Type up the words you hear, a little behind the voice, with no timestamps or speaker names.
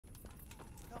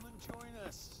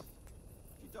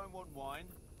don't want wine,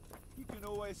 you can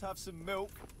always have some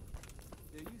milk.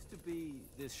 There used to be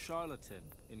this charlatan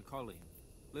in Colleen.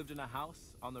 Lived in a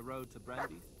house on the road to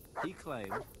Brandy's. He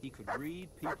claimed he could read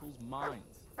people's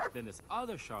minds. Then this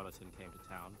other charlatan came to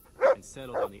town and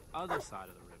settled on the other side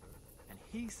of the river. And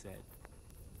he said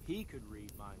he could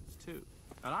read minds too.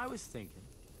 And I was thinking,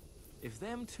 if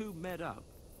them two met up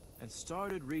and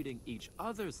started reading each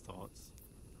other's thoughts,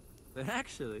 then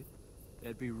actually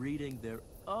they'd be reading their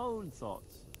own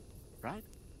thoughts, right?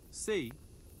 See,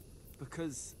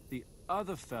 because the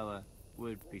other fella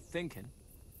would be thinking,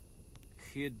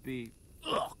 he'd be...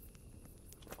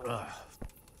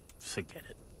 Forget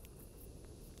it.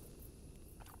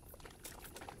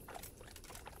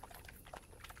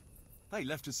 They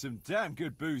left us some damn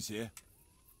good booze here.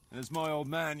 As my old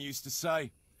man used to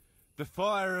say, the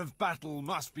fire of battle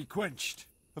must be quenched.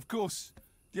 Of course,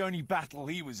 the only battle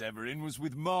he was ever in was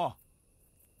with Ma.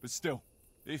 But still,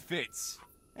 it fits.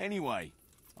 Anyway,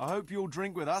 I hope you'll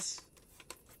drink with us.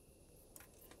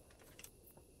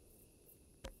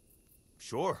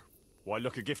 Sure. Why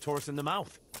look a gift horse in the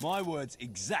mouth? My words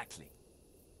exactly.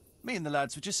 Me and the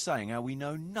lads were just saying how we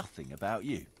know nothing about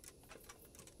you.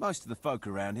 Most of the folk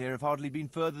around here have hardly been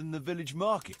further than the village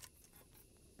market.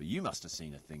 But you must have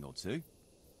seen a thing or two.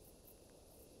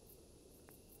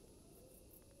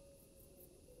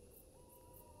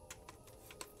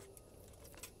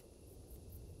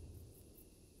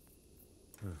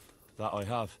 That I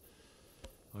have.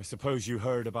 I suppose you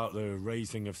heard about the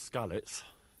raising of Skalitz.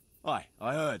 Aye,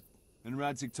 I heard. And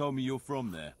Radzig told me you're from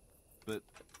there. But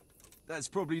that's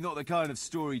probably not the kind of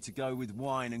story to go with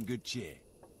wine and good cheer.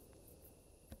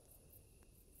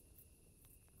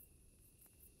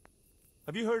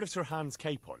 Have you heard of Sir Hans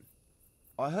Capon?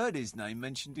 I heard his name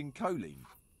mentioned in Colleen.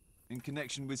 In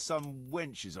connection with some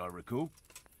wench, as I recall.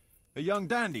 A young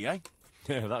dandy, eh?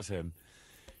 Yeah, that's him.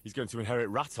 He's going to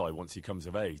inherit Rattay once he comes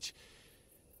of age.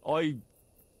 I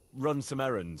run some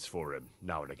errands for him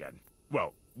now and again.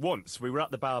 Well, once we were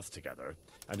at the baths together,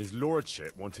 and his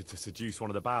lordship wanted to seduce one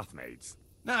of the bath maids.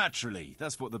 Naturally,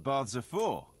 that's what the baths are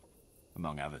for,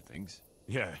 among other things.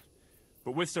 Yeah,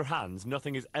 but with Sir Hans,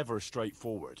 nothing is ever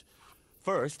straightforward.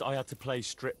 First, I had to play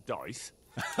strip dice.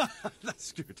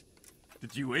 That's good.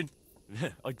 Did you win?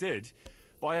 I did,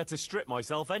 but I had to strip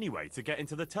myself anyway to get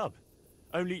into the tub.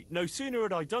 Only, no sooner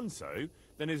had I done so,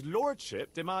 than his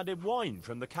lordship demanded wine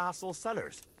from the castle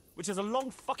cellars, which is a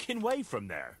long fucking way from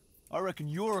there. I reckon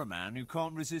you're a man who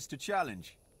can't resist a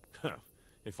challenge.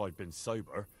 If I'd been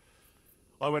sober.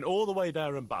 I went all the way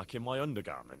there and back in my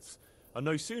undergarments, and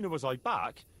no sooner was I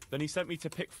back, than he sent me to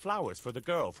pick flowers for the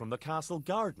girl from the castle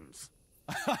gardens.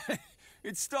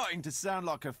 It's starting to sound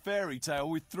like a fairy tale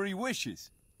with 3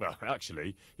 wishes. Well,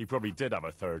 actually, he probably did have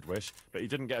a third wish, but he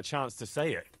didn't get a chance to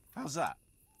say it. How's that?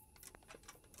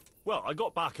 Well, I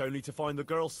got back only to find the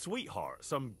girl's sweetheart,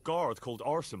 some guard called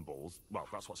Arsenballs, well,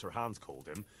 that's what Sir Hans called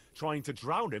him, trying to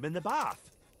drown him in the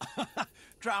bath.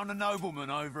 Drown a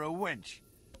nobleman over a wench.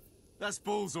 That's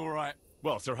balls, all right.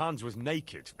 Well, Sir Hans was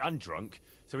naked and drunk,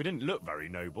 so he didn't look very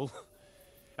noble.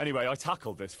 Anyway, I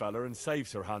tackled this fella and saved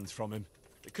Sir Hans from him.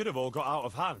 It could have all got out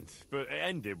of hand, but it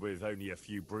ended with only a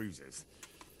few bruises.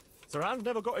 Sir Hans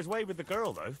never got his way with the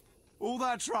girl, though. All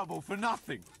that trouble for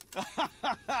nothing.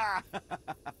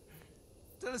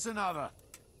 Tell us another.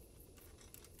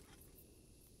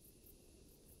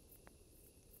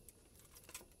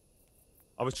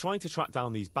 I was trying to track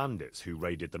down these bandits who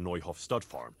raided the Neuhof stud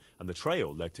farm, and the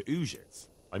trail led to Ujitz.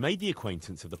 I made the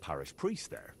acquaintance of the parish priest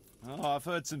there. Oh, I've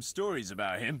heard some stories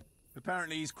about him.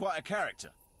 Apparently he's quite a character.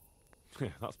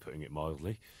 That's putting it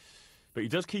mildly. But he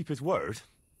does keep his word,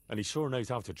 and he sure knows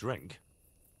how to drink.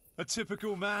 A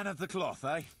typical man of the cloth,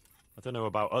 eh? I don't know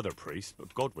about other priests,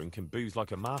 but Godwin can booze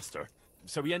like a master.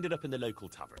 So we ended up in the local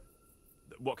tavern.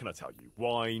 What can I tell you?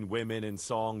 Wine, women, and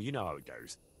song, you know how it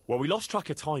goes. Well, we lost track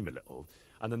of time a little,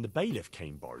 and then the bailiff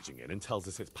came barging in and tells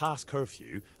us it's past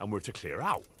curfew and we're to clear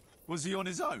out. Was he on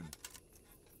his own?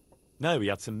 No, he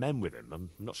had some men with him. I'm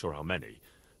not sure how many.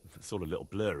 It's all a little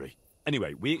blurry.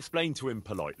 Anyway, we explained to him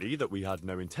politely that we had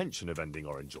no intention of ending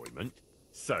our enjoyment.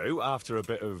 So, after a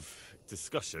bit of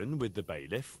discussion with the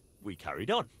bailiff, we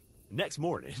carried on. Next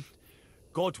morning,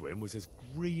 Godwin was as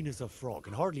green as a frog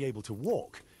and hardly able to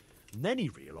walk. And then he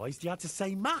realised he had to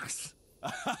say mass.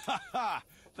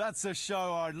 That's a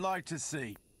show I'd like to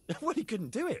see. Well, he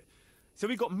couldn't do it. So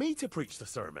he got me to preach the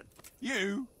sermon.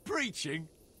 You? Preaching?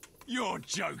 You're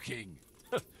joking.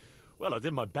 Well, I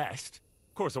did my best.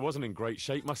 Of course, I wasn't in great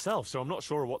shape myself, so I'm not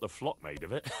sure what the flock made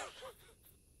of it.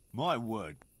 My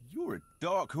word, you're a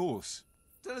dark horse.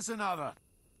 Tell us another.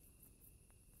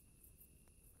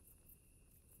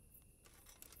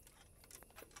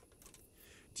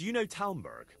 Do you know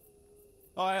Talmberg?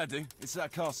 Oh, I do. It's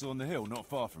that castle on the hill, not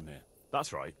far from here.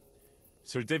 That's right.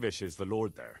 Sir Divish is the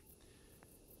lord there.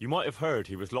 You might have heard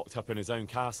he was locked up in his own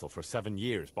castle for 7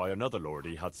 years by another lord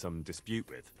he had some dispute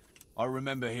with. I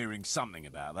remember hearing something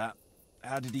about that.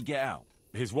 How did he get out?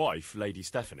 His wife, Lady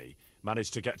Stephanie,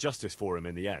 managed to get justice for him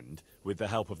in the end, with the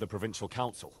help of the provincial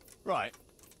council. Right.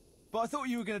 But I thought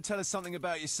you were going to tell us something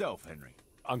about yourself, Henry.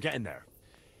 I'm getting there.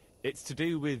 It's to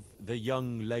do with the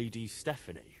young Lady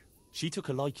Stephanie. She took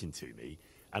a liking to me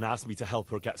and asked me to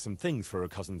help her get some things for her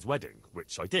cousin's wedding,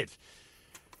 which I did.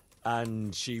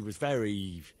 And she was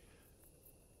very,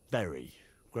 very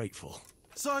grateful.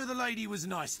 So the lady was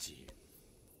nice to you.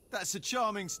 That's a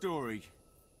charming story.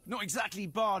 Not exactly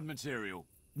bard material.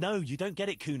 No, you don't get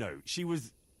it, Kuno. She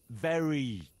was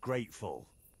very grateful.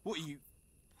 What are you...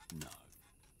 No.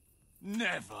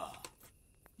 Never.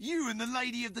 You and the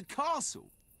lady of the castle.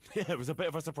 Yeah, it was a bit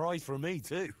of a surprise for me,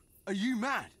 too. Are you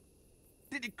mad?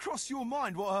 Did it cross your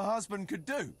mind what her husband could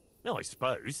do? No, I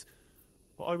suppose.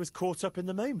 But I was caught up in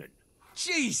the moment.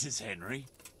 Jesus, Henry.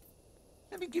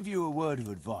 Let me give you a word of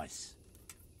advice.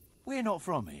 We're not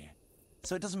from here,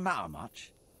 so it doesn't matter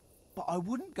much. But I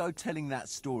wouldn't go telling that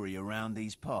story around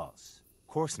these parts.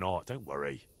 Of course not, don't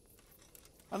worry.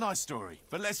 A nice story,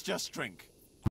 but let's just drink.